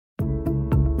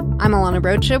I'm Alana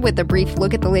Rocha with a brief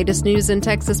look at the latest news in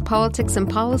Texas politics and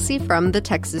policy from the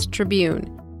Texas Tribune.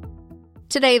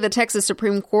 Today, the Texas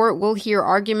Supreme Court will hear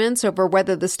arguments over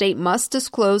whether the state must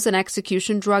disclose an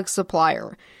execution drug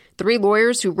supplier. 3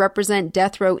 lawyers who represent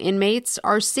death row inmates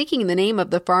are seeking the name of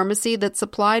the pharmacy that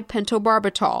supplied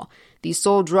pentobarbital, the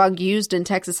sole drug used in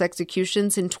Texas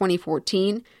executions in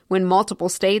 2014, when multiple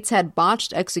states had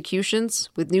botched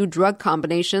executions with new drug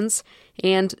combinations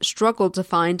and struggled to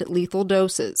find lethal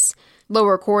doses.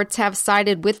 Lower courts have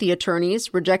sided with the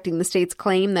attorneys, rejecting the state's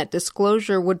claim that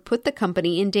disclosure would put the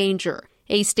company in danger.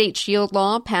 A state shield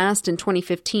law passed in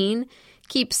 2015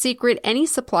 keeps secret any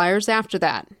suppliers after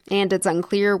that, and it's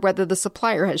unclear whether the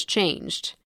supplier has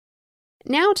changed.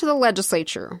 Now to the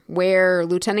legislature, where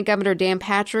Lieutenant Governor Dan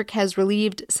Patrick has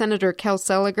relieved Senator Kel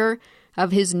Seliger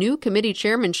of his new committee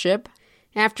chairmanship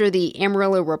after the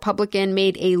Amarillo Republican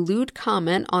made a lewd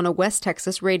comment on a West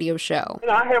Texas radio show.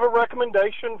 I have a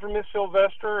recommendation from Ms.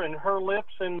 Sylvester and her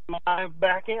lips in my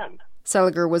back end.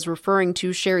 Seliger was referring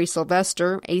to Sherry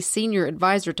Sylvester, a senior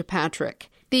advisor to Patrick.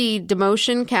 The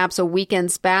demotion caps a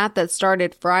weekend spat that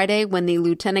started Friday when the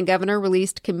lieutenant governor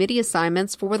released committee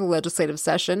assignments for the legislative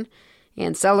session,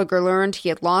 and Seliger learned he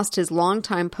had lost his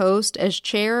longtime post as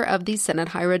chair of the Senate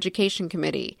Higher Education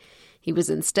Committee. He was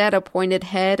instead appointed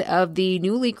head of the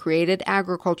newly created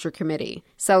Agriculture Committee.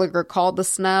 Seliger called the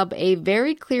snub a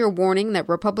very clear warning that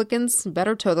Republicans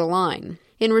better toe the line.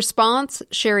 In response,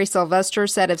 Sherry Sylvester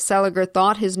said if Seliger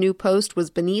thought his new post was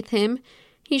beneath him,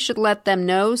 he should let them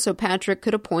know so Patrick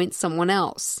could appoint someone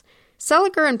else.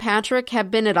 Seliger and Patrick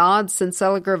have been at odds since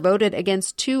Seliger voted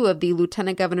against 2 of the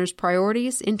lieutenant governor's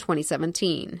priorities in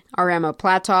 2017. Our Emma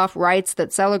Platoff writes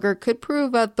that Seliger could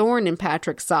prove a thorn in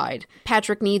Patrick's side.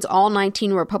 Patrick needs all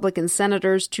 19 Republican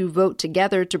senators to vote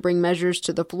together to bring measures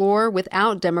to the floor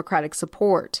without Democratic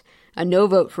support. A no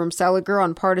vote from Seliger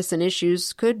on partisan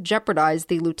issues could jeopardize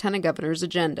the lieutenant governor's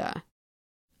agenda.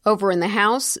 Over in the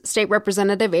House, State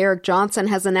Representative Eric Johnson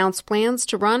has announced plans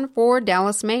to run for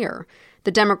Dallas mayor. The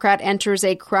Democrat enters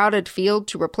a crowded field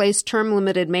to replace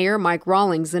term-limited Mayor Mike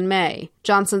Rawlings in May.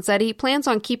 Johnson said he plans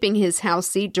on keeping his House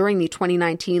seat during the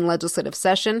 2019 legislative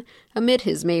session amid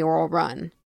his mayoral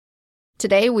run.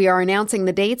 Today, we are announcing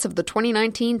the dates of the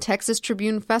 2019 Texas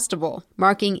Tribune Festival,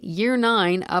 marking year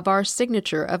 9 of our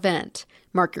signature event.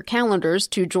 Mark your calendars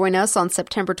to join us on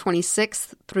September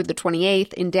 26th through the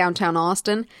 28th in downtown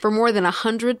Austin for more than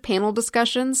 100 panel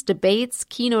discussions, debates,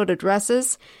 keynote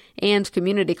addresses, and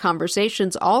community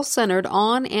conversations all centered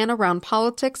on and around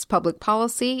politics, public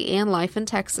policy, and life in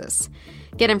Texas.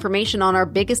 Get information on our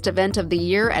biggest event of the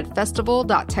year at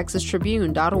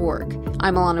festival.texastribune.org.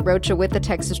 I'm Alana Rocha with the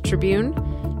Texas Tribune.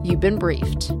 You've been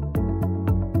briefed.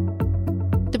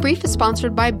 The brief is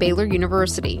sponsored by Baylor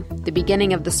University. The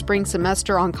beginning of the spring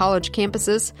semester on college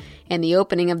campuses and the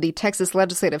opening of the Texas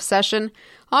legislative session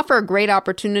offer a great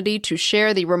opportunity to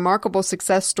share the remarkable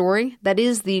success story that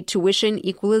is the Tuition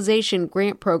Equalization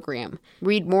Grant Program.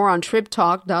 Read more on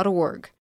tribtalk.org.